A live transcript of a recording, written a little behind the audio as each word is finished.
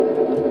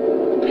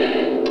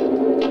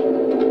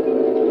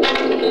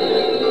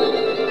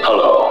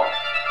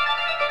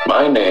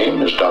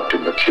name is Dr.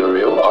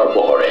 Mercurio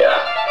Arboria,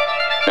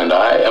 and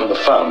I am the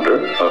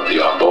founder of the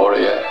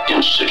Arboria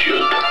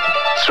Institute.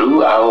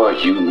 Through our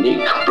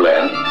unique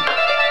blend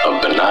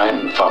of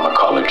benign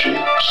pharmacology,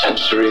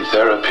 sensory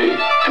therapy,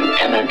 and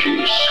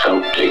energy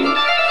sculpting,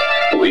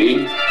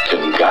 we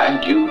can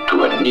guide you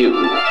to a new,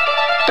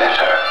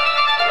 better,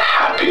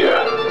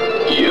 happier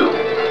you.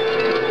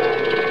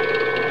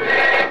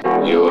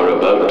 You are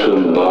about to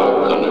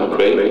embark on a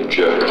great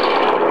journey.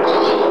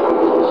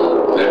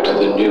 Let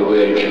the new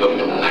age of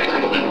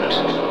enlightenment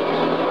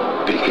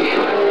begin.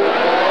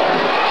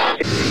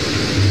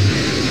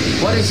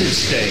 What is at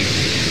stake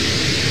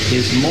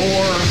is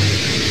more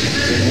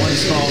than one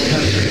small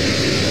country.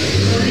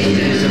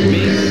 It's a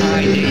big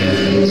idea,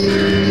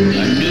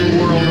 a new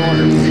world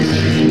order.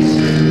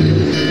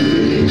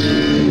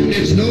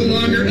 It's no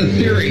longer a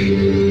theory.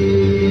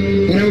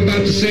 What I'm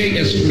about to say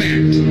is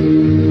fact.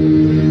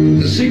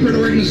 The secret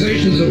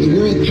organizations of the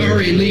world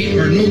power elite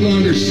are no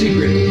longer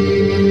secret.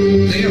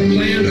 They have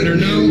planned and are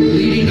now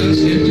leading us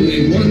into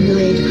a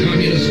one-world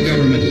communist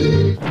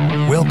government.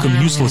 Welcome,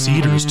 useless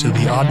eaters, to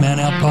the Odd Man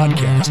Out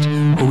podcast,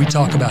 where we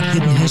talk about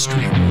hidden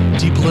history,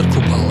 deep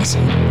political policy,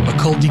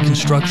 occult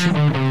deconstruction,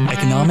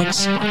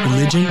 economics,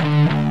 religion,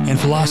 and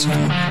philosophy.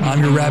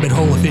 I'm your rabbit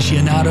hole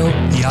aficionado,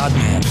 the Odd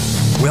Man.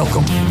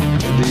 Welcome.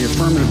 The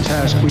affirmative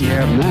task we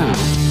have now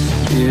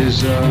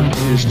is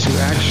to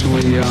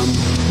actually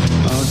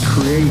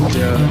create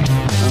a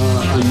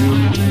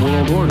new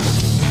world order.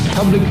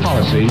 Public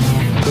policy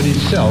could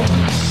itself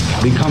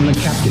become the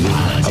captive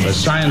of a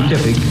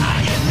scientific,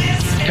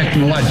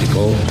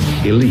 technological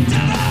elite.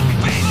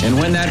 And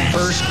when that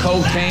first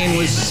cocaine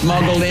was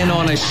smuggled in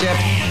on a ship,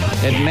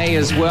 it may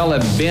as well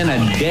have been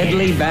a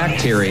deadly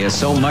bacteria,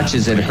 so much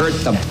as it hurt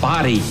the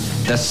body,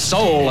 the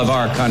soul of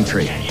our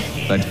country.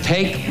 But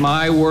take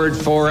my word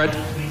for it,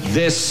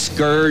 this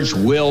scourge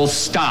will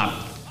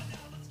stop.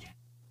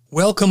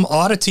 Welcome,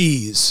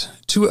 oddities,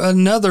 to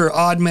another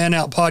Odd Man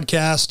Out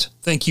podcast.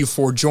 Thank you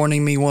for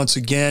joining me once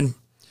again.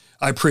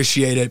 I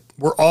appreciate it.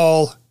 We're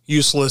all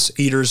useless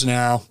eaters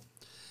now.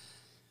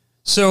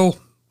 So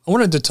I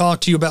wanted to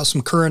talk to you about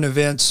some current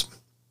events.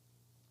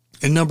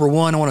 And number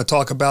one, I want to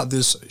talk about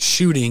this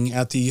shooting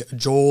at the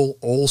Joel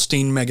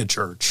Osteen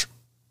megachurch.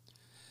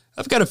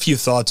 I've got a few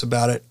thoughts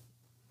about it.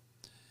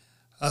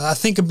 I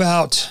think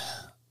about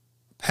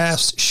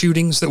past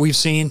shootings that we've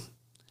seen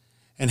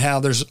and how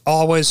there's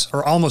always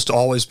or almost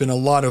always been a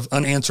lot of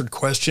unanswered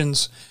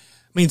questions.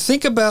 I mean,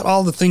 think about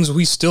all the things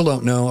we still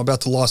don't know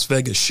about the Las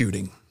Vegas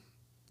shooting.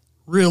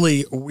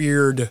 Really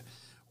weird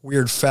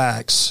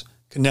facts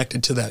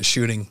connected to that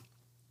shooting.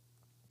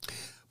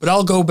 But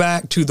I'll go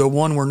back to the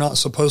one we're not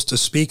supposed to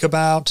speak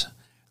about,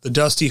 the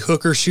Dusty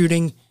Hooker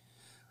shooting,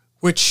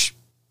 which,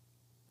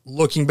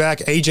 looking back,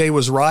 AJ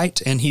was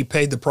right and he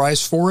paid the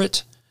price for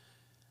it.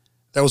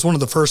 That was one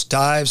of the first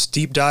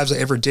deep dives I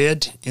ever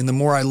did. And the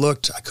more I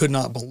looked, I could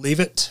not believe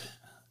it.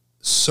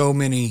 So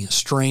many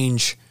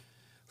strange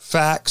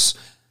facts,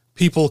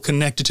 people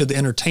connected to the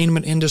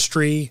entertainment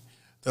industry,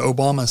 the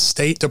Obama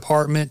State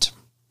Department.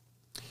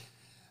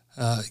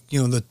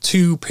 The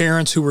two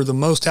parents who were the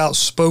most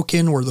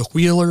outspoken were the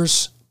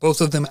Wheelers, both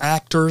of them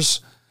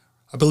actors.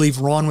 I believe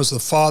Ron was the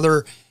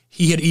father.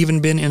 He had even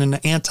been in an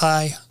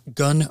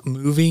anti-gun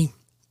movie.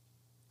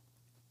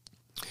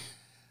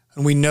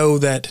 And we know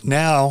that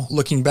now,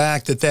 looking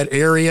back, that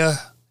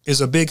area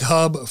is a big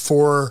hub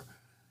for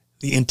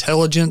the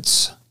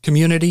intelligence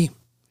community.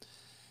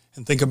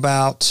 And think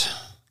about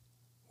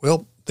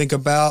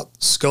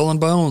Skull and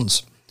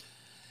Bones.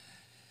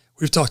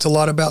 We've talked a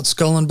lot about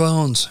Skull and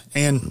Bones,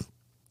 and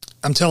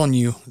I'm telling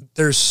you,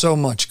 there's so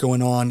much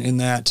going on in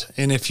that.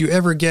 And if you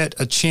ever get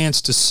a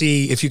chance to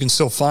see, if you can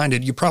still find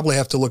it, you probably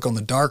have to look on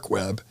the dark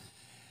web.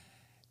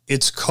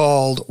 It's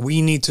called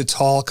We Need to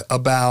Talk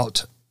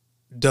About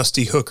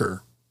Dusty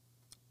Hooker,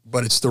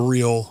 but it's the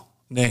real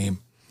name.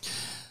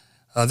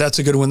 That's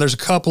a good one. There's a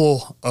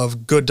couple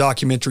of good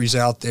documentaries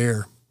out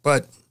there.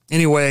 But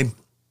anyway,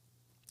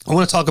 I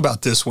want to talk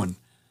about this one.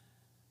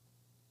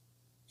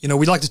 You know,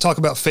 we like to talk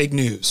about fake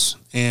news,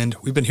 and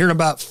we've been hearing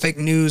about fake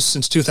news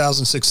since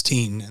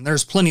 2016, and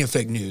there's plenty of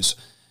fake news.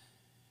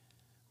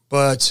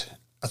 But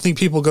I think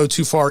people go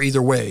too far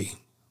either way.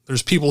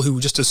 There's people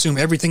who just assume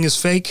everything is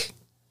fake,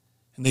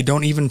 and they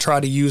don't even try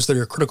to use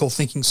their critical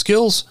thinking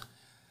skills.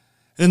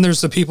 And then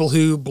there's the people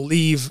who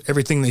believe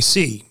everything they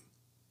see,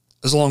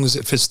 as long as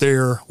it fits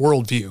their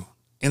worldview,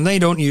 and they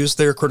don't use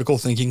their critical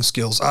thinking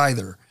skills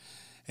either.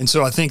 And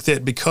so I think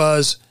that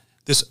because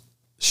this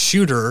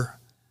shooter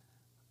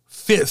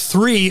fit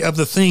three of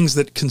the things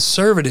that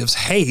conservatives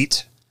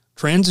hate: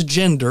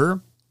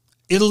 transgender,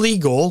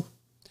 illegal,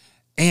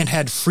 and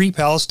had Free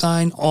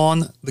Palestine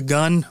on the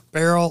gun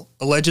barrel,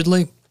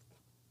 allegedly.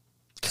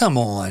 Come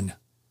on.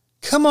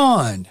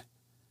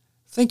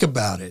 Think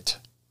about it.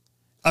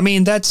 I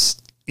mean, that's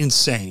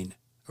insane,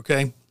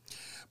 okay?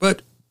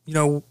 But,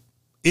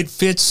 it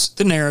fits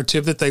the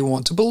narrative that they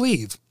want to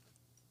believe.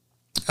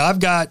 I've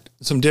got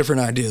some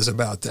different ideas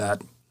about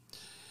that.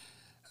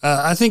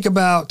 I think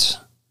about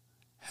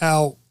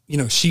how,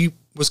 she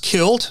was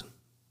killed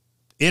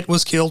it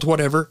was killed,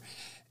 whatever.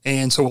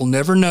 And so we'll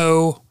never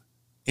know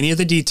any of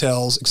the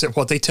details except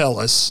what they tell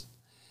us.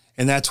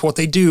 And that's what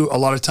they do a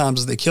lot of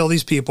times is they kill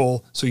these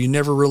people, so you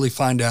never really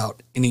find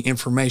out any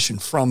information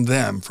from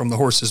them, from the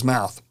horse's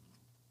mouth.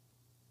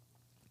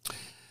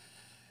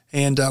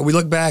 And we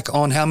look back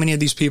on how many of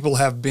these people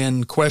have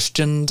been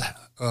questioned,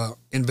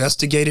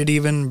 investigated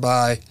even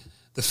by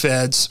the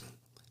feds,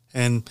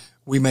 and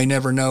we may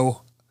never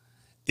know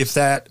if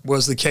that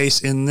was the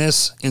case in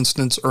this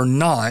instance or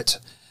not,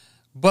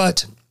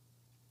 but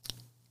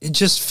it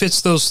just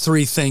fits those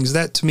three things.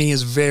 That to me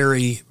is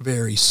very,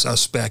 very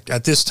suspect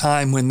at this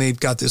time when they've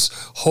got this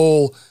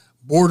whole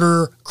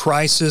border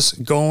crisis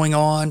going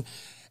on.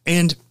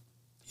 And,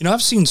 you know,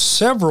 I've seen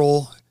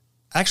several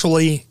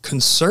actually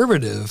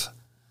conservative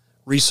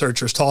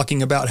researchers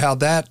talking about how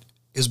that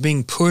is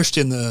being pushed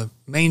in the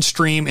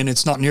mainstream and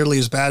it's not nearly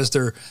as bad as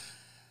they're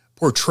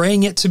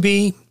portraying it to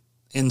be.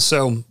 And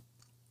so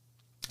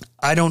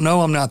I don't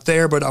know, I'm not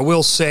there, but I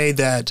will say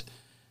that,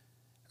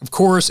 of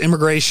course,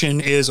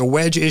 immigration is a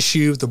wedge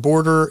issue. The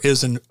border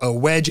is a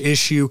wedge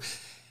issue,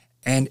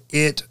 and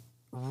it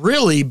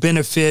really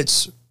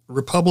benefits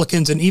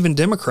Republicans and even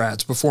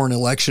Democrats before an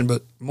election,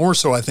 but more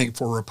so, I think,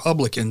 for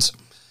Republicans.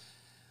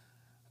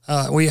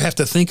 We have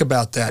to think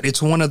about that.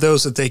 It's one of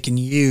those that they can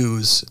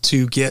use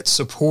to get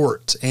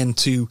support and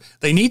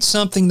they need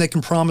something they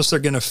can promise they're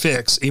going to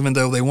fix, even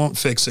though they won't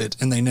fix it,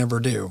 and they never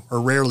do, or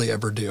rarely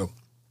ever do.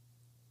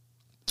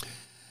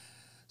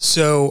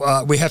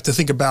 So we have to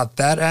think about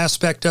that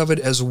aspect of it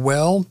as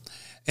well.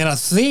 And I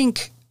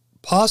think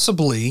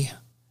possibly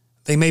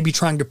they may be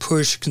trying to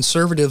push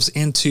conservatives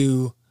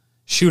into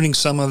shooting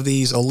some of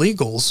these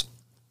illegals.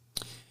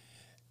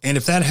 And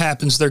if that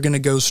happens, they're going to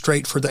go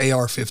straight for the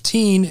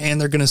AR-15 and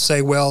they're going to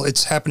say, well,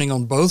 it's happening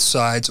on both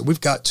sides.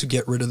 We've got to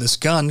get rid of this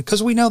gun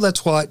because we know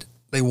that's what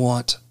they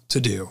want to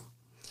do.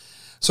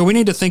 So we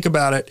need to think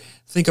about it.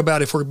 Think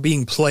about if we're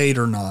being played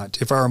or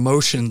not, if our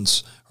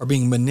emotions are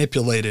being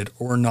manipulated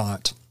or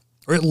not,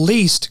 or at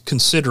least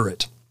consider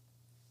it.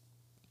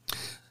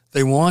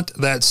 They want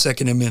that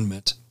Second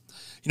Amendment.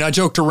 You know, I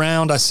joked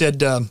around. I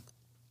said,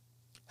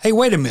 hey,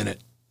 wait a minute.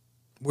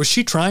 Was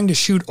she trying to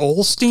shoot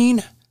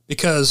Olstein?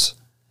 Because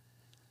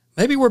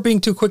maybe we're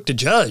being too quick to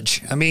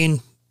judge. I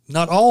mean,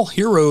 not all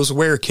heroes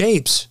wear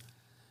capes.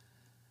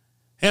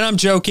 And I'm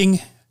joking,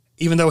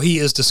 even though he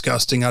is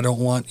disgusting. I don't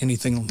want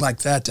anything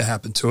like that to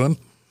happen to him.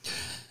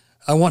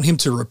 I want him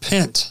to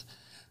repent.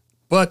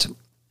 But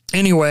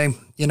anyway,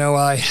 you know,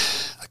 I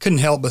couldn't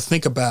help but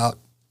think about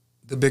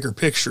the bigger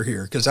picture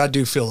here because I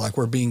do feel like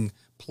we're being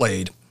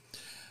played.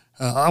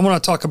 I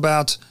want to talk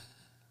about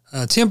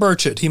Tim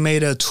Burchett. He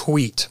made a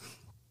tweet.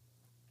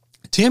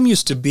 Tim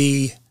used to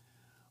be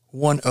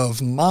one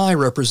of my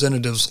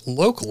representatives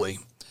locally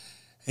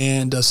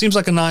and seems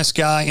like a nice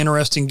guy,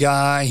 interesting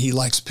guy. He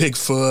likes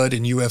Bigfoot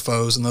and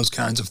UFOs and those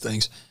kinds of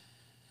things.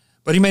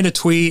 But he made a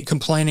tweet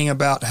complaining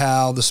about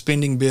how the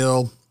spending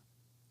bill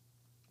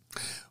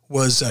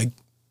was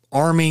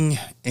arming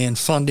and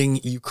funding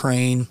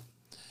Ukraine.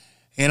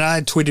 And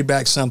I tweeted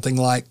back something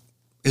like,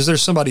 is there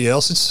somebody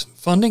else that's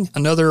funding?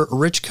 Another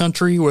rich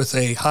country with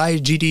a high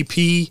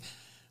GDP,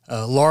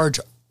 large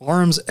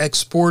arms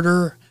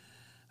exporter,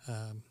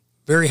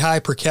 very high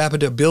per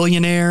capita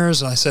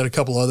billionaires. And I said a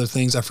couple other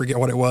things. I forget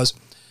what it was.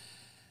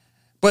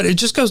 But it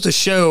just goes to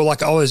show,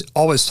 like I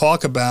always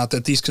talk about,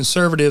 that these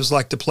conservatives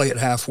like to play it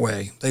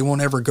halfway. They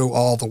won't ever go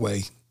all the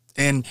way.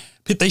 And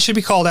they should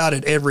be called out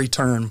at every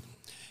turn.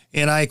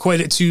 And I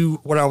equate it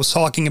to what I was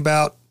talking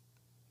about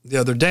the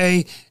other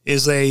day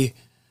is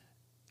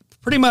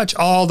pretty much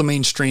all the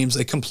mainstreams,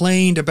 they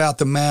complained about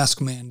the mask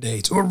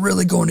mandates. We're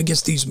really going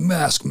against these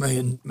mask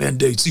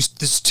mandates,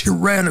 this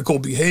tyrannical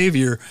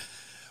behavior,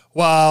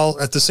 while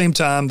at the same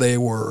time they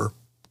were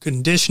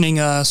conditioning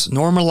us,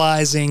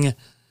 normalizing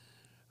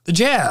the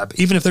jab,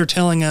 even if they're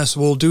telling us,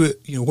 we'll do it,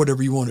 you know,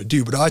 whatever you want to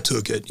do, but I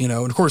took it, you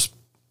know. And of course,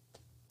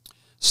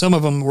 some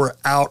of them were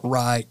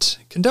outright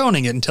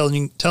condoning it and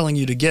telling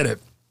you to get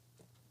it.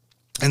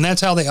 And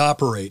that's how they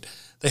operate.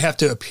 They have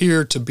to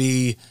appear to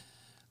be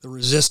the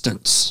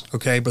resistance,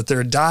 okay? But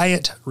they're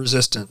diet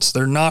resistance.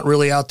 They're not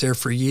really out there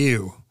for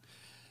you.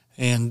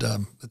 And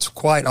it's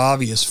quite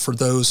obvious for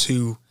those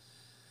who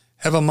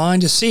have a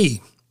mind to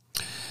see.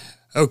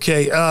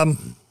 Okay,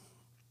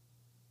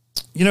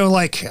 you know,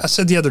 like I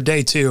said the other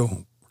day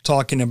too,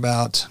 talking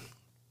about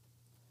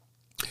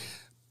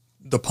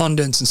the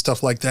pundits and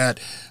stuff like that,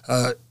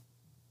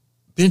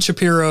 Ben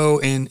Shapiro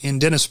and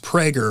Dennis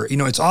Prager, you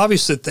know, it's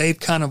obvious that they've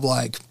kind of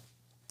like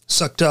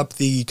sucked up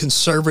the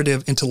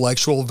conservative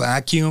intellectual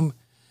vacuum.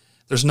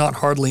 There's not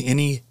hardly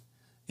any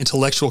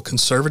intellectual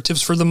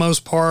conservatives for the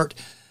most part.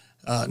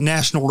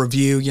 National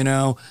Review, you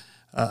know,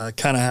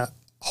 kind of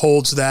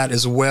holds that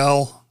as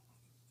well.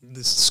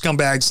 The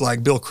scumbags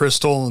like Bill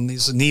Kristol and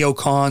these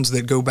neocons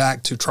that go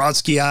back to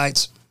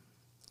Trotskyites.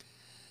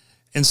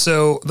 And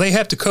so they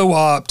have to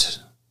co-opt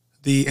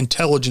the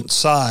intelligent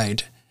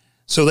side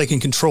so they can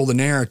control the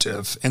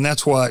narrative. And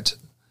that's what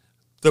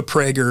the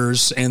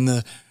Pragers and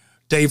the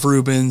Dave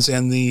Rubins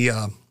and the,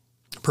 and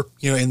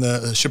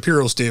the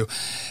Shapiros do.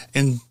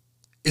 And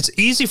it's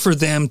easy for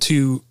them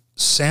to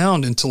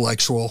sound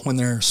intellectual when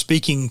they're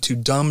speaking to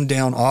dumbed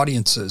down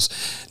audiences.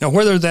 Now,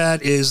 whether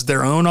that is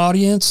their own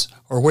audience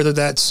or whether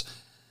that's,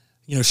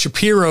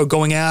 Shapiro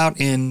going out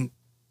and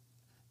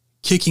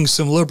kicking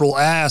some liberal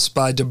ass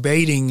by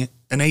debating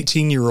an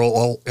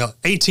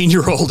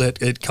 18-year-old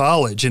at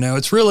college,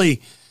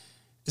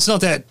 it's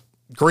not that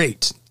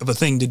great of a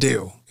thing to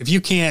do. If you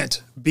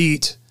can't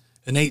beat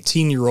an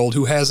 18-year-old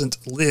who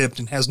hasn't lived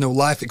and has no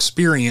life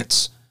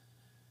experience,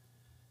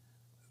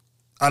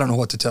 I don't know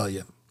what to tell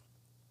you.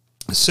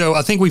 So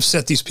I think we've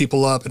set these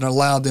people up and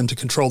allowed them to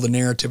control the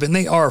narrative, and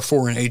they are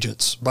foreign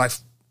agents.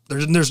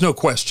 There's no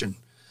question.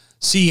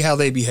 See how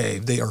they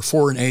behave. They are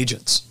foreign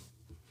agents.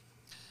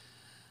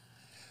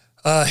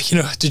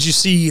 Did you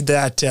see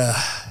that?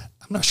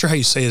 I'm not sure how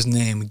you say his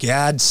name.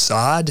 Gad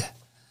Saad.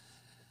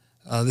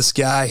 This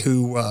guy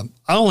who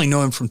I only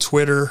know him from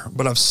Twitter,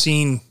 but I've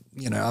seen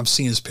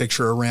his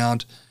picture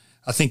around.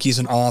 I think he's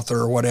an author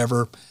or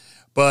whatever.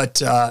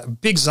 But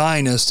big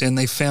Zionist, and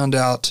they found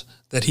out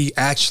that he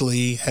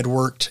actually had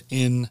worked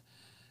in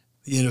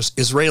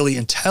Israeli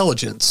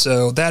intelligence.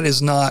 So that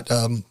is not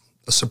a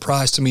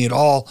surprise to me at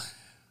all.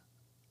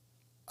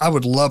 I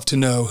would love to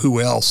know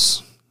who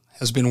else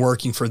has been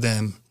working for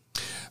them.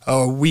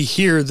 We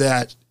hear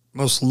that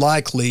most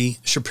likely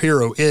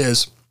Shapiro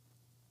is.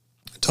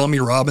 Tommy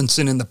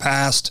Robinson in the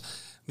past,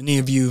 many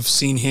of you have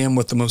seen him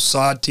with the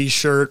Mossad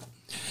t-shirt.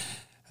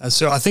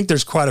 So I think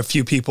there's quite a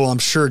few people. I'm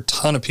sure a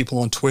ton of people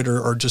on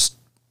Twitter are just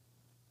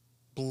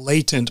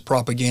blatant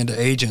propaganda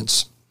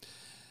agents,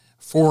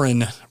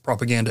 foreign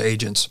propaganda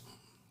agents.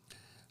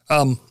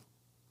 We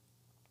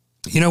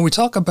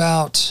talk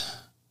about,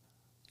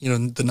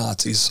 the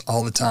Nazis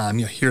all the time.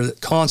 You hear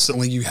that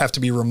constantly. You have to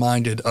be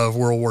reminded of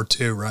World War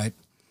II, right?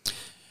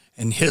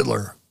 And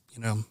Hitler,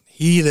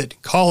 he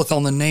that calleth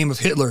on the name of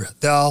Hitler,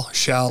 thou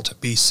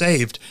shalt be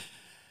saved.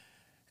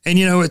 And,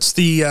 it's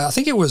I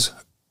think it was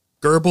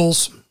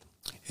Goebbels,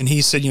 and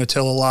he said,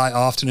 tell a lie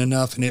often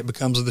enough and it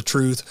becomes the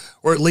truth.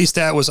 Or at least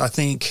that was, I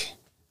think,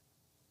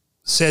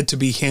 said to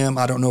be him.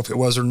 I don't know if it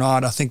was or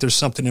not. I think there's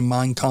something in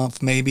Mein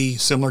Kampf maybe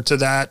similar to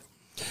that.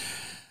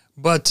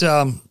 But,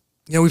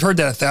 we've heard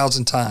that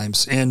 1,000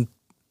 times. And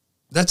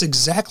that's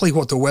exactly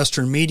what the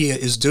Western media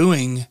is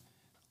doing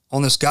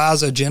on this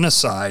Gaza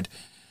genocide.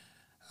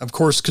 Of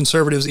course,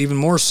 conservatives even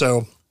more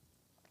so.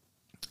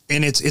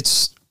 And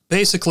it's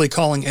basically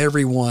calling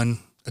everyone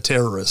a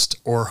terrorist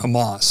or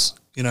Hamas,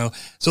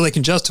 so they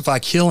can justify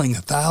killing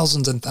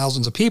thousands and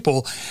thousands of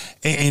people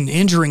and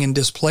injuring and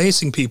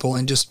displacing people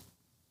and just,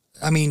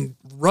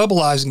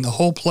 rubblizing the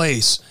whole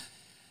place.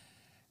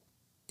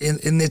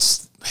 And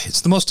it's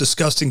the most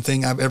disgusting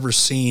thing I've ever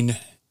seen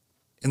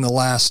in the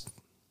last,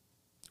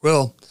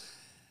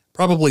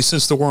 probably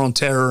since the War on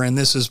Terror, and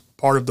this is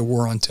part of the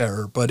War on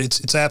Terror, but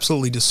it's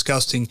absolutely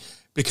disgusting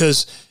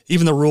because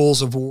even the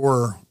rules of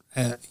war,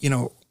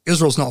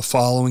 Israel's not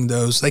following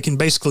those. They can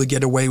basically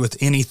get away with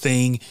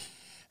anything,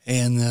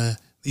 and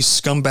these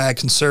scumbag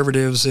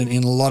conservatives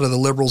and a lot of the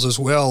liberals as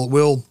well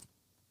will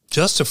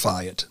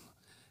justify it.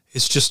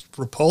 It's just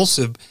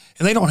repulsive,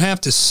 and they don't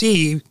have to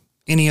see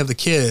any of the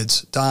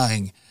kids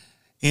dying,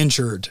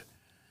 injured,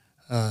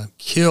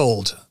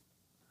 killed,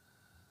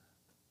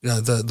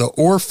 the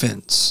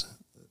orphans,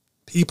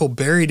 people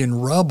buried in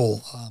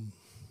rubble.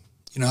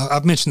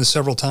 I've mentioned this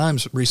several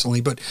times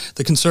recently, but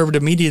the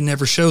conservative media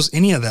never shows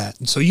any of that.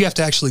 And so you have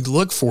to actually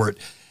look for it.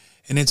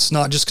 And it's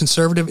not just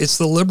conservative, it's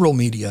the liberal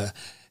media.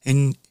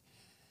 And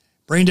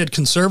brain-dead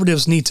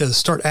conservatives need to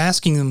start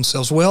asking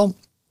themselves,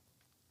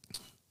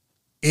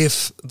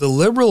 if the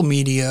liberal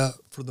media,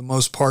 for the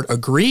most part,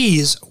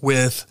 agrees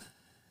with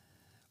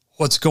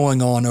what's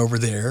going on over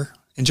there,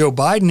 and Joe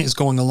Biden is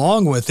going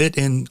along with it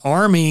and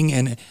arming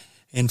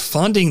and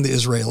funding the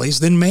Israelis,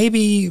 then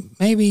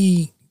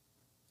maybe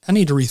I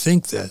need to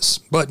rethink this.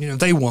 But,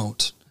 they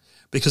won't,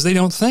 because they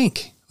don't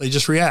think. They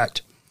just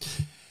react.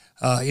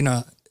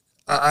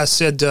 I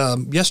said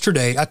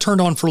yesterday, I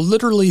turned on for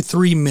literally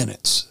 3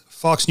 minutes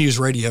Fox News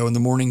Radio in the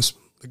mornings,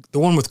 the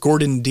one with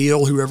Gordon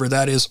Deal, whoever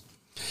that is.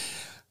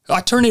 I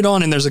turn it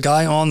on, and there's a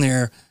guy on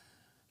there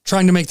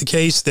trying to make the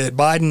case that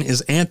Biden is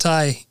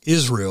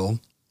anti-Israel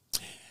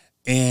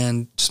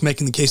and just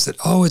making the case that,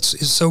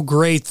 it's so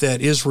great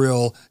that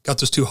Israel got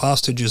those 2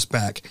 hostages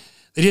back.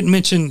 They didn't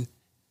mention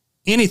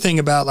anything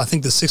about, I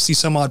think, the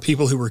 60-some-odd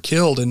people who were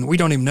killed, and we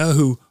don't even know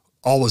who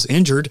all was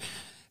injured.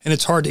 And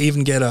it's hard to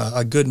even get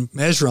a good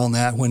measure on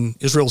that when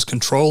Israel's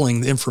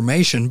controlling the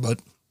information, but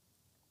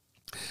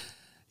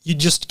you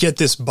just get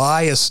this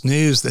biased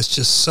news that's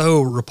just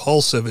so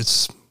repulsive.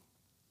 It's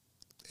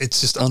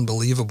just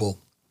unbelievable.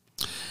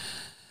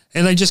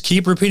 And they just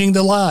keep repeating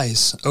the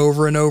lies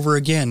over and over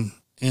again,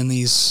 and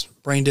these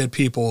brain-dead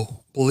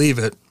people believe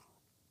it.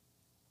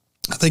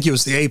 I think it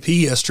was the AP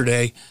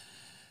yesterday.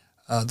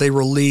 They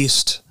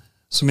released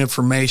some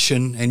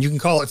information, and you can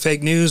call it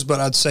fake news, but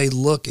I'd say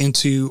look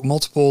into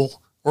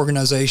multiple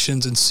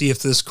organizations and see if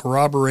this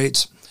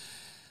corroborates.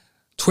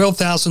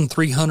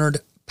 12,300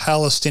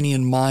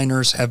 Palestinian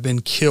miners have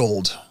been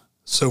killed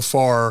so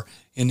far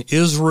in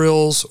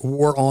Israel's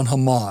war on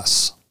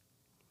Hamas.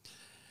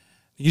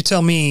 You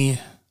tell me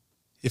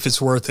if it's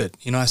worth it.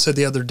 You know, I said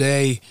the other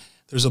day,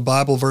 there's a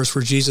Bible verse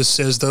where Jesus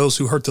says those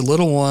who hurt the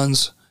little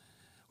ones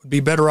would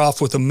be better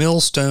off with a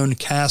millstone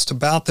cast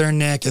about their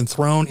neck and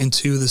thrown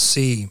into the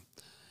sea.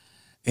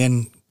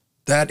 And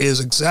that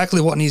is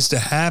exactly what needs to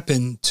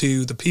happen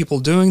to the people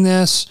doing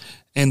this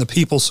and the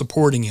people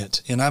supporting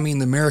it. And I mean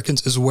the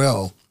Americans as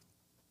well.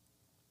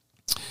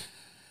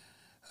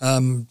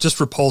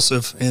 Just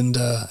repulsive. And,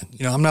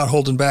 I'm not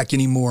holding back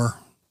anymore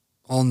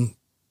on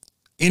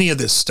any of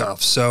this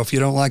stuff. So if you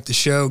don't like the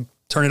show,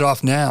 turn it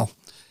off now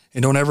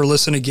and don't ever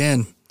listen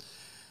again.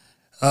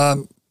 I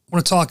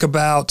want to talk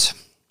about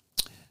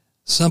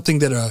something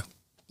that a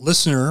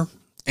listener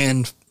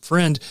and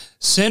friend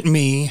sent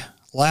me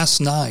last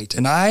night,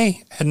 and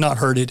I had not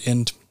heard it,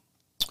 and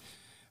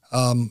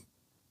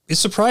it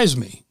surprised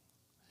me.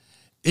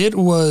 It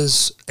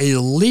was a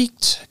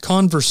leaked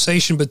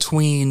conversation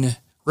between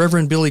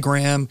Reverend Billy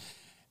Graham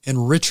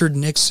and Richard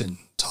Nixon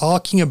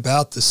talking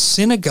about the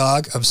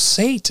synagogue of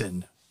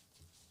Satan.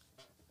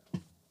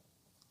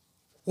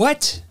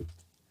 What?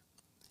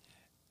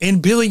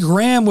 And Billy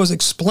Graham was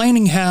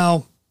explaining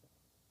how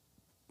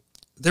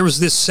there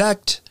was this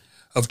sect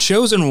of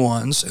chosen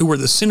ones who were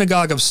the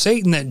synagogue of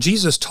Satan that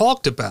Jesus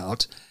talked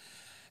about,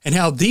 and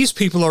how these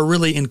people are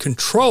really in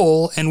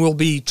control and will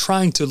be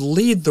trying to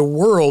lead the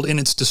world in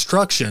its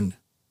destruction.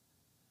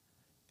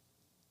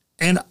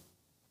 And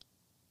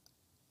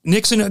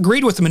Nixon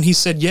agreed with him, and he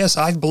said, yes,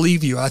 I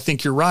believe you. I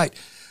think you're right.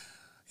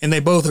 And they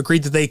both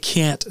agreed that they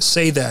can't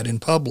say that in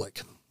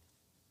public.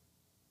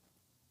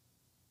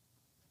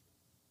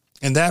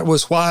 And that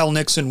was while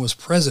Nixon was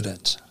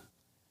president.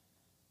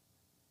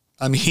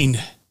 I mean,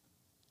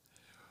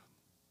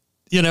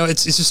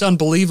 it's just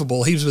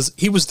unbelievable. He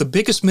was the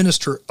biggest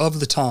minister of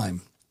the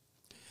time.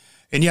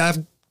 And yeah,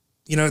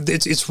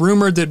 it's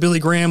rumored that Billy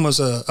Graham was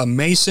a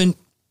Mason.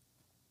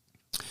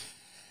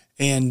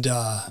 And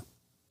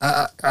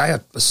I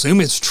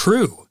assume it's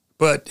true,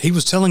 but he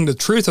was telling the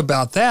truth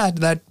about that.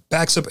 That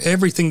backs up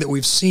everything that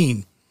we've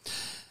seen.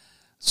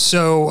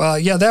 So,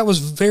 that was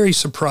very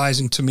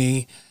surprising to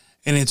me.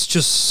 And it's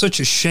just such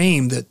a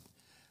shame that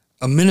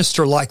a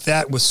minister like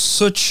that with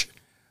such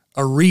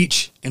a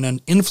reach and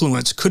an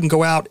influence couldn't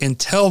go out and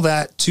tell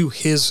that to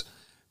his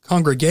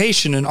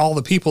congregation and all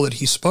the people that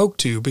he spoke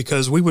to,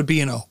 because we would be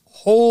in a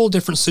whole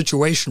different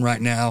situation right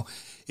now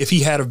if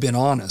he had have been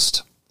honest.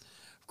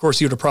 Of course,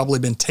 he would have probably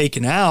been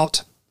taken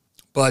out,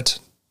 but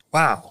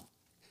wow,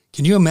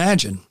 can you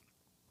imagine?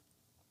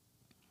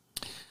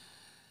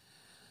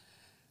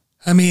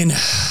 I mean,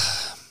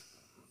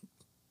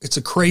 it's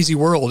a crazy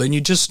world, and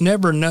you just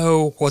never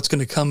know what's going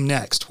to come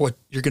next, what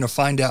you're going to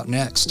find out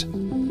next. You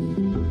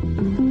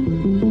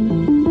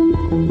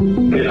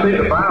see,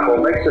 the Bible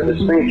makes a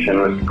distinction,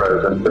 Mr.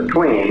 President,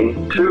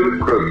 between two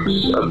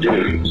groups of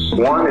Jews.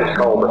 One is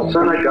called the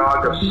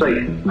synagogue of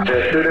Satan.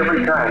 There's two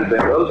different kinds.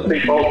 And those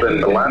people in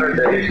the latter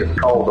days is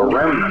called the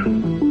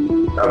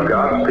remnant of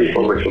God's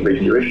people, which will be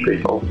Jewish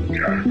people.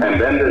 And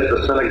then there's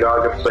the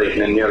synagogue of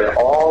Satan. And nearly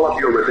all of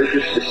your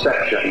religious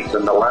deceptions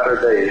in the latter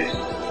days,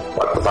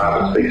 what the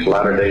Bible speaks,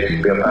 latter days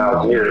to be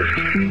 1,000 years,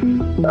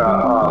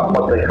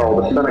 what they call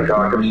the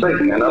synagogue of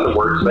Satan. In other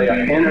words, they are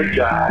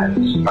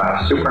energized by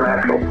a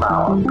supernatural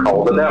power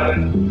called the devil.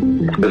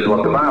 This is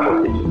what the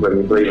Bible teaches. Whether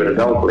you believe it or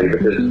don't believe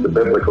it, this is the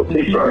biblical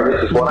teaching.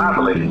 This is what I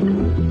believe.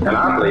 And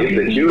I believe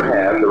that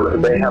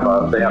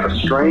they have a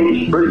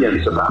strange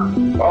brilliance about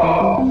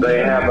them.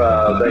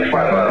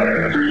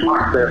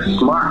 They're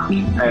smart,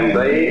 and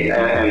they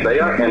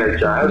are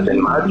energized,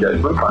 in my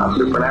judgment, by a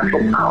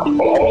supernatural power.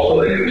 Well,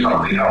 also they do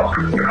something else.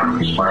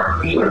 They're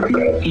smart. And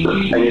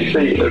you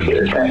see,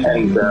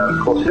 of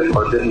course,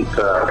 Hitler didn't.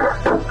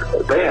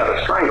 They had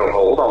a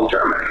stranglehold on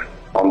Germany,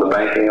 on the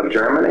banking of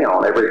Germany,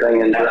 on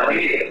everything in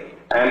Germany,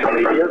 and the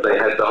media. They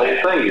had the whole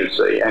thing, you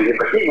see.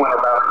 But he went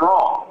about it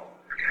wrong.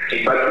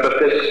 But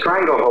this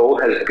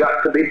stranglehold has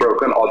got to be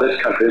broken, or this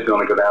country is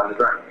going to go down the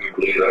drain. You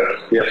believe that?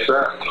 Yes,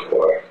 sir.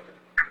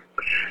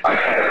 I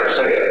can't ever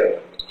say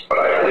it, but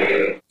I believe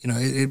it.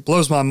 It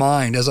blows my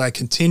mind as I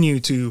continue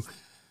to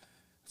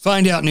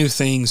find out new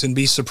things and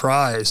be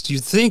surprised.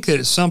 You'd think that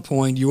at some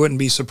point you wouldn't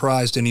be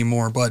surprised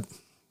anymore, but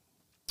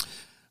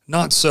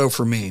not so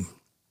for me.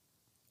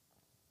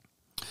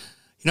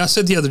 I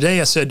said the other day,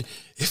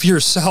 if your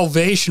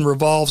salvation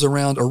revolves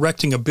around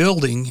erecting a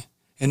building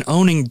and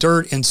owning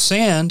dirt and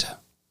sand,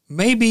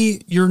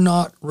 maybe you're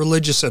not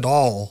religious at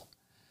all.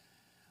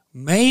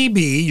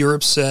 Maybe you're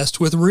obsessed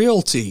with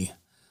realty.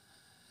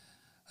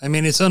 I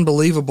mean, it's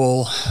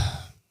unbelievable.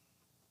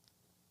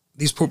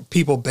 These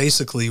people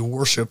basically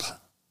worship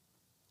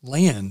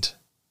land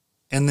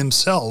and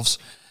themselves.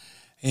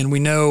 And we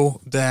know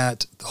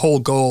that the whole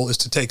goal is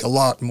to take a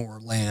lot more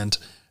land,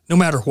 no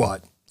matter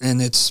what. And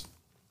it's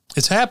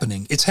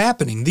happening. It's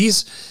happening.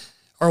 These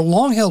are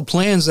long-held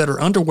plans that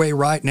are underway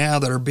right now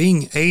that are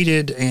being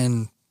aided,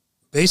 and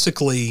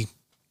basically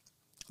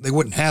they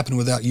wouldn't happen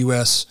without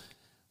U.S.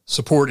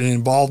 support and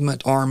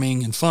involvement,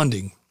 arming, and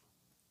funding.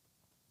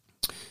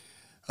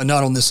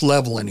 Not on this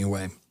level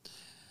anyway.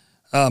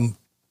 And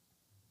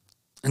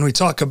we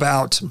talk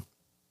about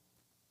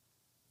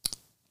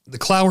the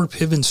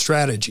Cloward-Piven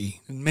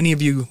strategy, and many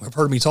of you have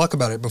heard me talk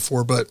about it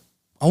before, but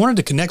I wanted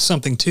to connect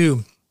something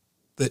too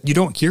that you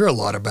don't hear a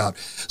lot about.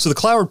 So the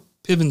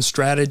Cloward-Piven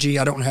strategy,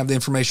 I don't have the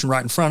information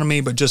right in front of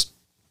me, but just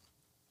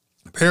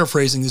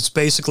paraphrasing, it's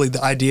basically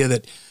the idea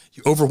that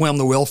you overwhelm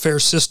the welfare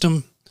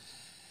system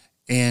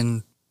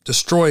and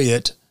destroy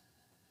it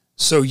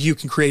so you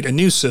can create a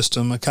new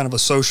system, a kind of a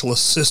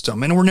socialist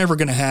system. And we're never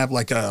going to have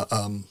like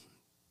a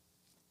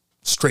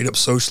straight up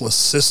socialist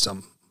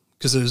system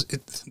because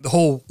the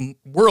whole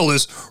world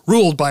is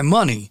ruled by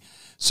money.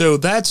 So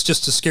that's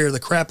just to scare the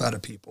crap out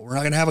of people. We're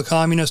not going to have a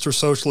communist or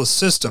socialist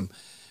system.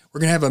 We're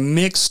going to have a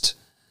mixed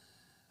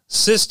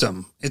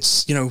system.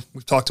 It's,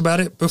 we've talked about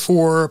it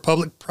before,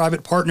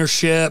 public-private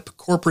partnership,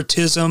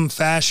 corporatism,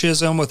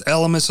 fascism with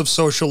elements of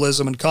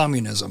socialism and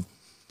communism.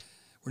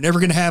 We're never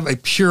going to have a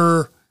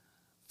pure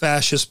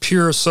fascist,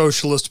 pure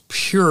socialist,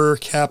 pure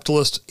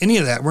capitalist, any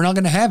of that. We're not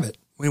going to have it.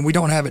 We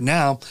don't have it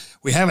now.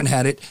 We haven't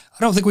had it.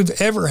 I don't think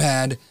we've ever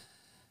had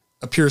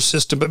a pure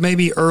system, but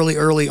maybe early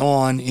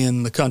on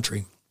in the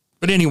country.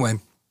 But anyway,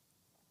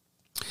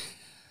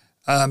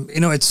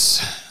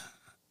 it's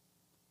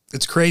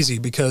crazy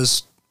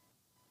because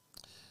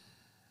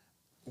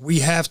we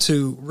have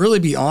to really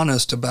be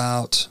honest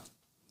about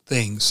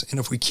things. And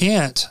if we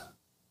can't,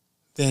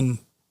 then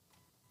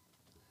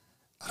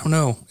I don't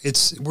know.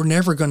 We're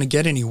never going to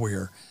get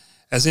anywhere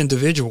as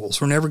individuals.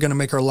 We're never going to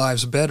make our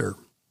lives better.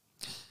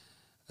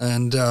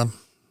 And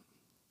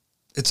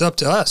it's up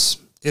to us.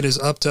 It is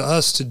up to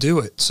us to do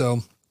it.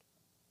 So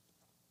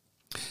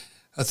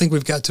I think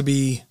we've got to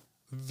be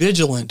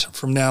vigilant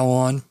from now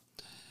on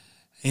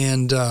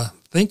and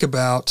think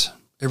about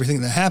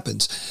everything that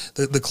happens.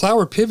 The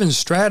Cloward-Piven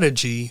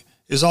strategy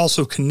is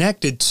also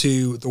connected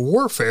to the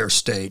warfare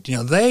state.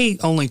 They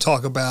only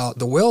talk about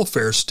the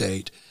welfare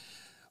state,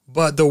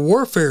 but the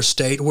warfare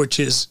state, which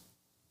is,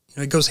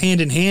 it goes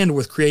hand in hand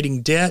with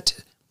creating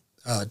debt,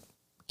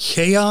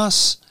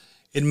 chaos.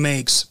 It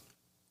makes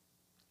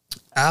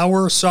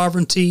our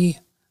sovereignty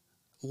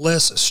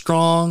less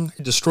strong.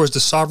 It destroys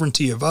the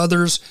sovereignty of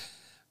others.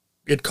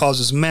 It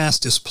causes mass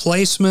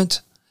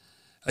displacement.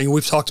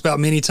 We've talked about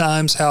many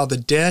times how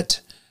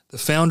the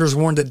founders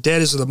warned that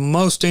debt is the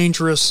most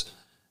dangerous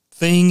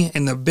thing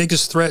and the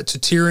biggest threat to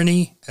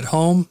tyranny at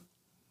home.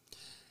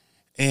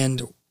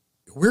 And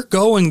we're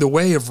going the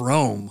way of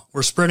Rome.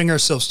 We're spreading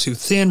ourselves too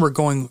thin. We're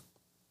going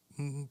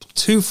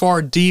too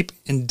far deep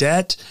in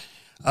debt.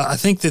 I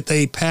think that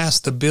they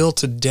passed the bill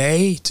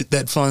today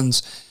that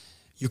funds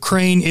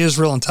Ukraine,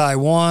 Israel, and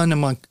Taiwan,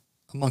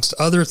 amongst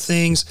other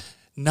things,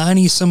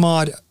 90 some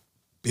odd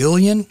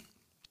billion.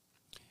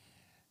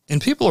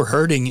 And people are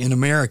hurting in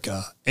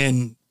America,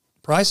 and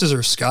prices are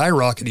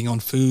skyrocketing on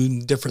food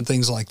and different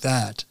things like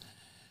that.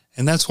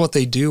 And that's what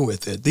they do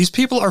with it. These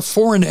people are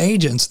foreign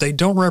agents. They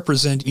don't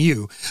represent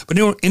you. But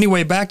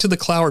anyway, back to the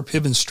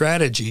Cloward-Piven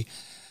strategy.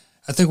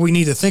 I think we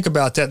need to think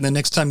about that. And the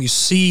next time you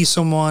see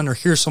someone or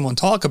hear someone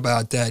talk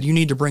about that, you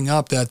need to bring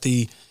up that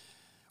the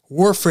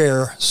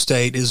warfare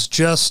state is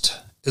just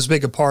as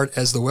big a part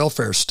as the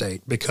welfare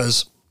state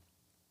because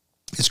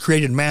it's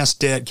created mass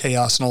debt,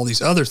 chaos, and all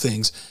these other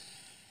things.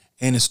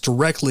 And it's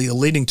directly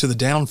leading to the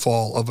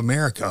downfall of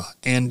America.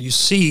 And you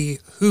see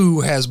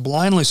who has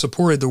blindly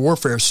supported the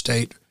warfare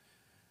state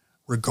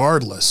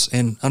regardless.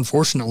 And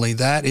unfortunately,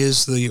 that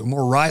is the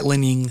more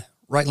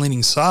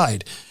right-leaning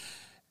side.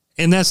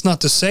 And that's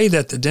not to say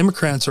that the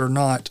Democrats are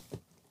not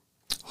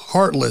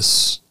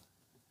heartless,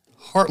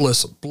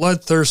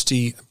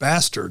 bloodthirsty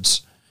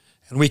bastards.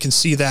 And we can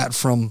see that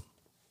from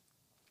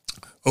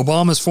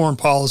Obama's foreign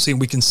policy,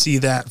 and we can see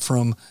that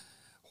from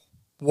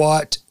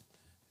what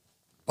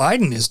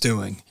Biden is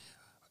doing.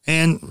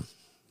 And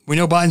we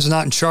know Biden's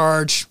not in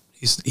charge.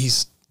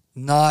 He's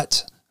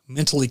not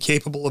mentally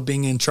capable of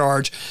being in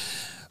charge.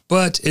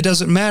 But it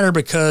doesn't matter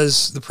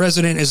because the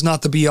president is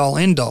not the be-all,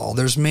 end-all.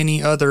 There's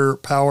many other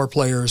power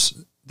players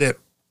that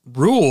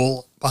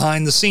rule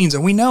behind the scenes,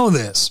 and we know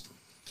this.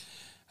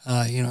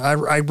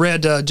 I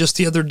read just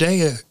the other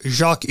day a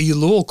Jacques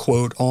Ellul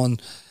quote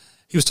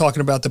he was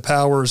talking about the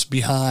powers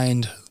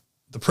behind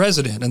the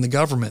president and the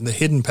government, the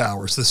hidden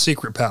powers, the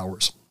secret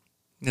powers.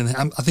 And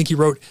I think he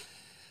wrote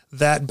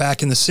that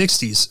back in the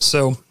 60s.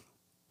 So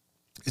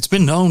it's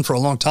been known for a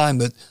long time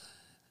that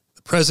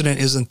the president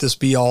isn't this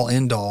be-all,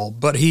 end-all,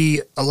 but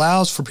he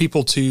allows for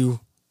people to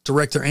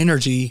direct their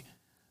energy,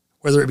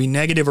 whether it be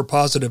negative or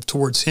positive,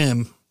 towards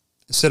him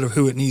instead of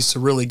who it needs to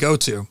really go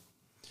to.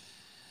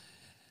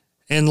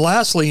 And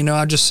lastly,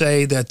 I'd just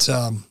say that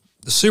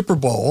the Super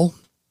Bowl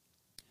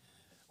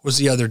was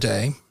the other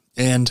day,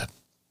 and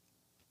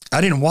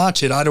I didn't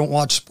watch it. I don't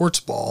watch sports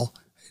ball.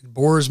 It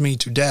bores me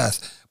to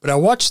death. But I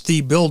watched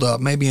the build-up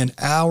maybe an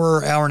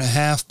hour and a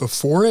half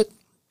before it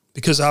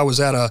because I was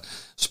at a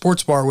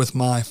sports bar with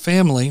my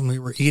family, and we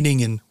were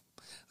eating, and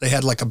they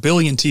had like 1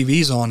 billion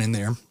TVs on in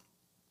there.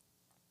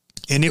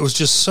 And it was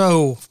just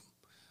the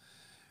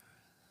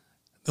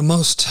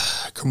most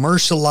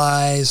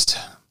commercialized,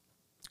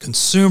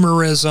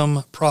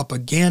 consumerism,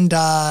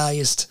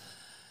 propagandized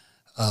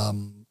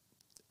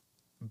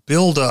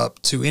build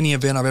up to any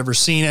event I've ever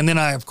seen. And then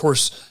I, of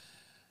course,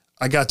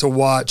 I got to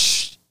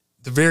watch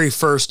the very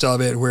first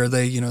of it where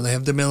they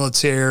have the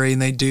military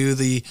and they do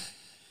the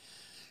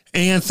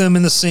anthem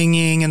and the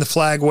singing and the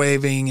flag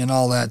waving and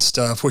all that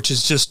stuff, which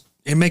is just,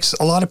 it makes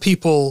a lot of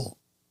people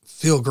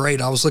feel great.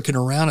 I was looking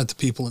around at the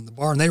people in the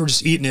bar and they were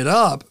just eating it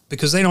up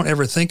because they don't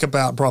ever think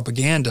about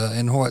propaganda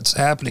and what's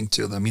happening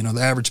to them.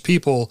 The average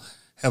people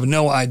have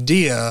no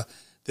idea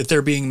that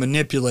they're being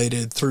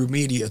manipulated through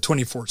media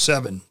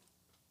 24/7.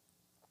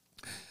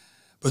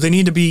 But they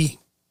need to be,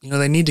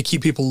 they need to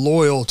keep people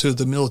loyal to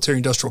the military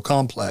industrial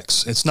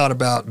complex. It's not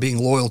about being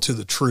loyal to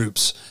the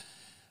troops.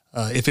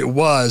 If it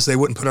was, they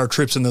wouldn't put our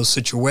troops in those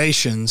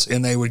situations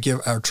and they would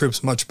give our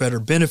troops much better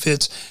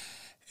benefits.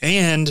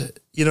 And,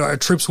 our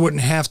troops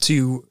wouldn't have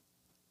to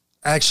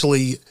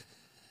actually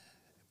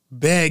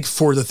beg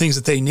for the things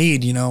that they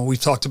need.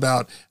 We've talked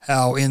about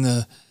how in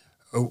the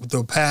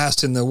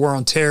past, in the war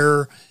on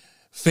terror,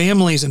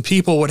 families and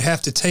people would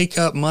have to take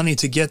up money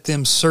to get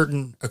them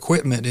certain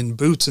equipment and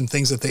boots and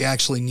things that they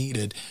actually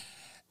needed.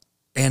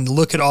 And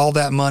look at all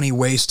that money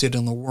wasted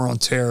in the war on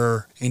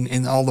terror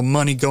and all the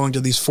money going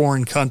to these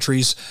foreign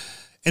countries.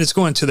 And it's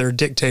going to their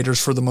dictators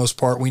for the most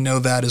part. We know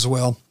that as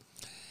well.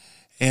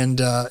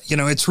 And,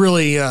 it's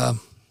really,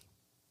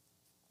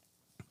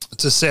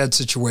 it's a sad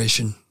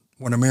situation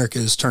what America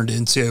is turned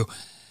into.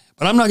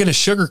 But I'm not going to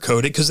sugarcoat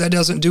it because that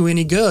doesn't do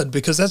any good,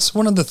 because that's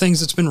one of the things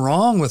that's been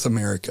wrong with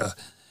America,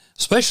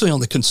 especially on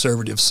the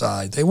conservative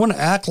side. They want to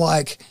act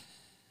like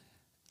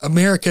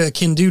America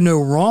can do no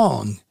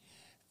wrong.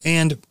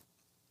 And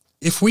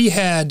if we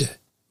had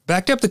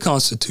backed up the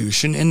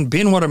Constitution and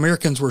been what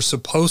Americans were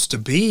supposed to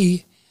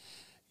be,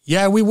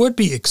 yeah, we would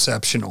be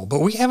exceptional.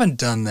 But we haven't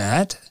done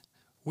that.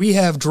 We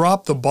have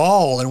dropped the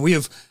ball, and we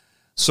have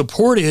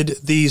supported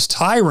these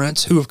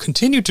tyrants who have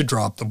continued to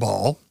drop the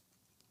ball.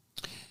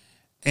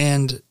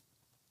 And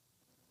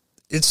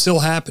it's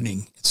still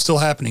happening. It's still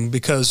happening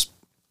because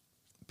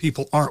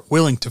people aren't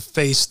willing to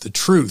face the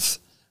truth.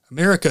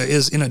 America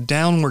is in a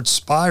downward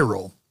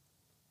spiral.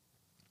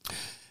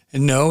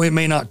 And no, it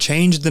may not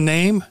change the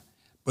name,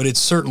 but it's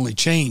certainly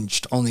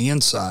changed on the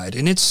inside.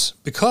 And it's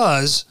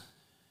because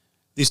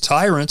these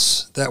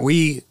tyrants that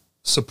we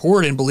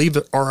support and believe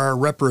are our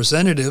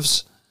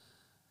representatives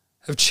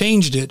have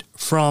changed it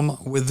from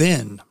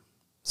within.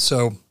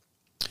 So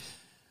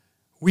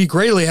we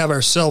greatly have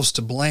ourselves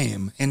to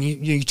blame. And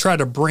you try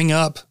to bring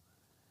up,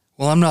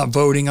 well, I'm not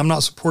voting, I'm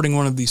not supporting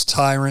one of these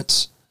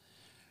tyrants.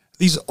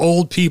 These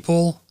old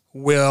people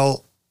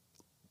will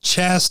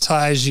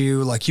chastise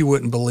you like you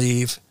wouldn't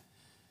believe,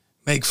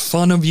 make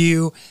fun of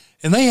you,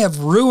 and they have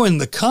ruined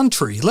the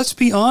country. Let's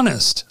be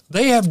honest.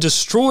 They have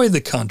destroyed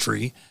the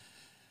country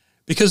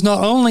because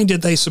not only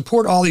did they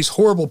support all these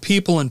horrible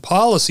people and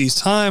policies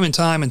time and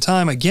time and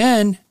time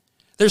again,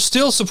 they're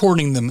still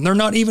supporting them, and they're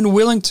not even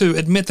willing to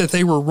admit that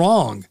they were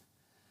wrong.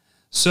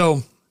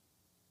 So,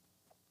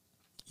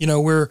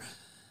 we're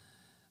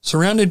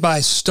surrounded by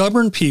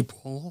stubborn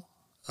people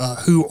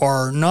who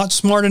are not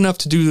smart enough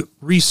to do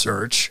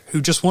research, who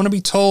just want to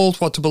be told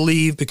what to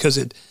believe because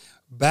it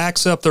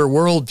backs up their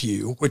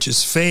worldview, which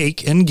is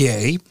fake and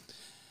gay,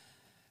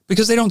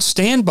 because they don't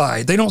stand by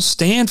it. They don't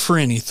stand for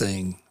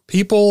anything.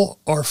 People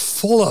are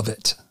full of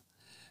it.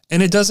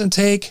 And it doesn't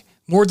take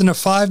more than a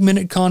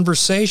 5-minute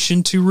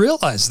conversation to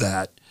realize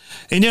that.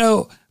 And,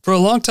 for a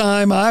long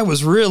time, I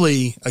was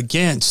really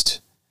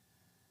against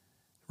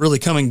really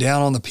coming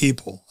down on the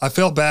people. I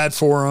felt bad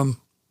for them.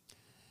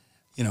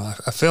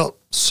 I felt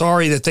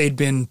sorry that they'd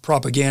been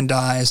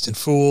propagandized and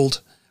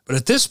fooled. But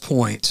at this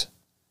point,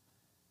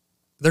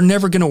 they're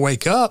never going to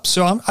wake up.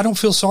 So I don't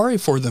feel sorry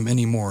for them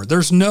anymore.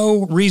 There's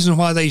no reason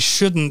why they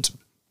shouldn't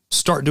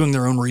start doing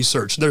their own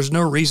research. There's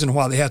no reason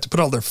why they have to put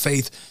all their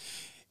faith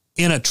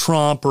in a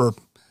Trump or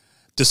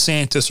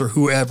DeSantis or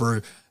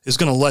whoever is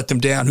going to let them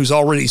down, who's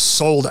already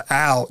sold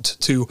out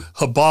to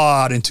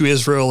Chabad and to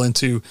Israel and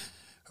to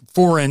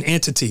foreign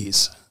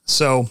entities.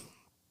 So,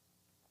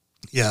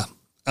 yeah,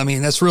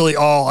 that's really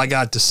all I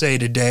got to say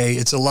today.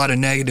 It's a lot of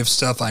negative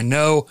stuff, I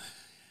know.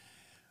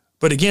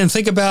 But again,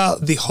 think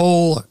about the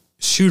whole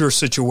shooter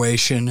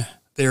situation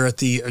there at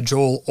the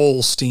Joel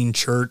Osteen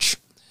Church,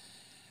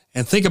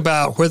 and think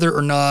about whether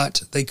or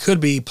not they could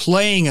be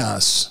playing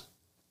us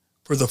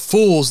for the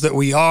fools that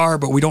we are,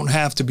 but we don't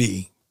have to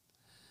be.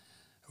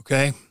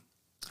 Okay?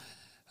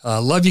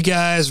 Love you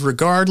guys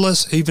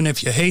regardless, even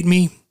if you hate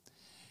me.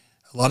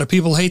 A lot of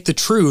people hate the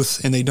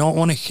truth, and they don't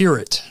want to hear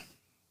it.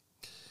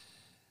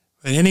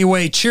 But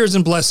anyway, cheers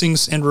and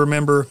blessings, and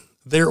remember,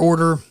 their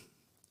order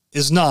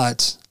is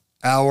not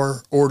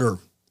our order.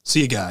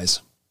 See you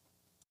guys.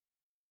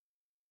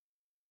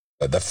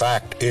 The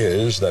fact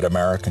is that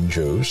American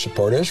Jews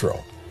support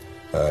Israel,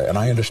 and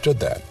I understood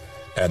that.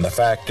 And the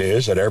fact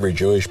is that every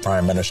Jewish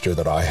prime minister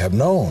that I have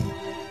known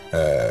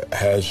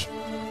has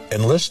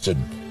enlisted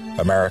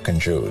American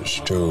Jews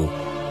to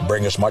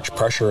bring as much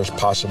pressure as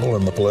possible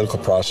in the political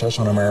process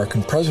on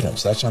American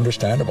presidents. That's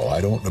understandable.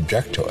 I don't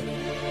object to it.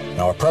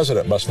 Now, a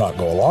president must not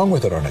go along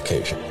with it on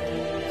occasion,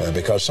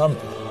 because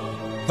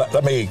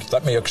let me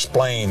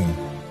explain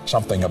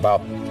something about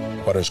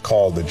what is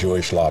called the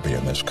Jewish lobby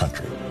in this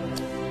country.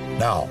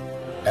 Now,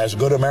 as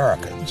good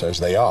Americans as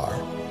they are,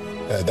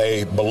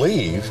 they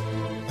believe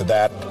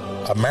that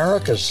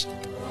America's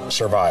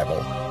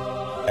survival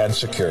and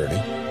security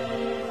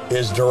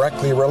is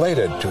directly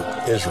related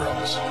to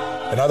Israel's.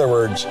 In other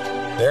words,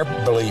 their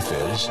belief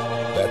is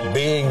that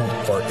being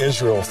for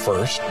Israel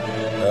first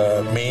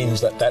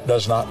means that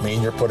does not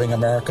mean you're putting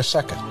America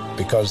second,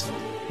 because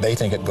they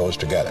think it goes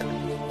together.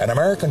 An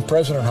American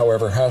president,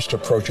 however, has to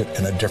approach it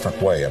in a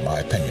different way, in my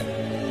opinion.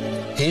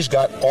 He's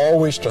got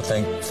always to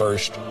think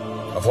first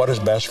of what is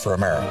best for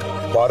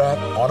America. But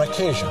on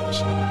occasions,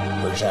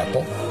 for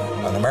example,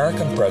 an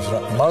American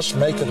president must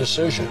make a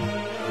decision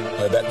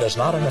that does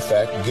not, in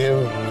effect, give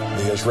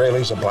the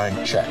Israelis a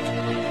blank check.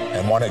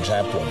 And one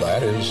example of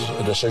that is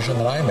a decision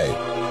that I made.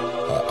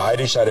 I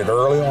decided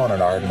early on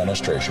in our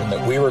administration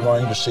that we were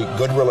going to seek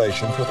good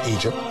relations with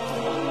Egypt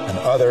and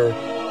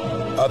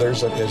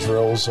others of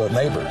Israel's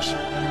neighbors.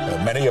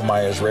 Many of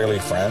my Israeli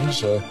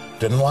friends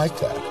didn't like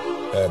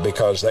that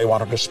because they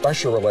wanted a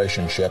special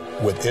relationship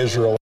with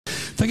Israel.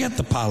 Forget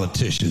the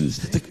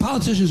politicians. The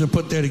politicians are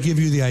put there to give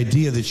you the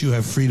idea that you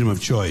have freedom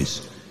of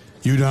choice.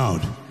 You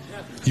don't.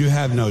 You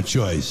have no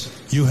choice.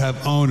 You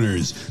have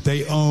owners.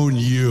 They own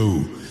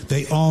you.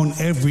 They own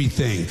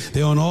everything.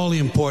 They own all the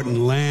important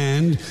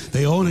land.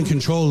 They own and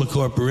control the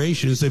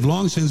corporations. They've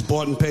long since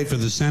bought and paid for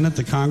the Senate,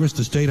 the Congress,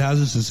 the state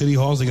houses, the city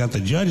halls. They got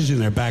the judges in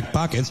their back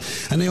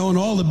pockets. And they own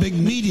all the big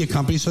media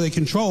companies, so they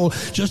control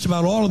just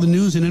about all of the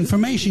news and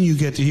information you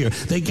get to hear.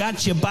 They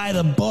got you by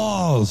the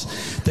balls.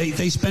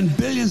 They spend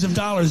billions of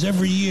dollars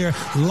every year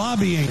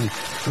lobbying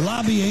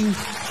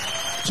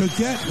to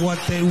get what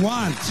they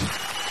want.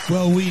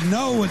 Well, we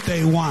know what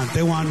they want.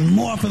 They want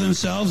more for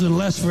themselves and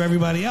less for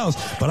everybody else.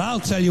 But I'll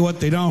tell you what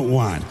they don't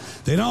want.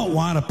 They don't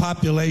want a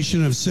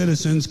population of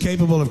citizens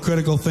capable of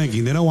critical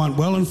thinking. They don't want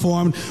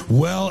well-informed,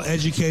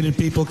 well-educated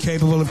people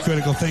capable of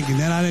critical thinking.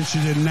 They're not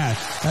interested in that.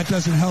 That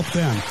doesn't help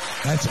them.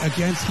 That's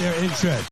against their interest.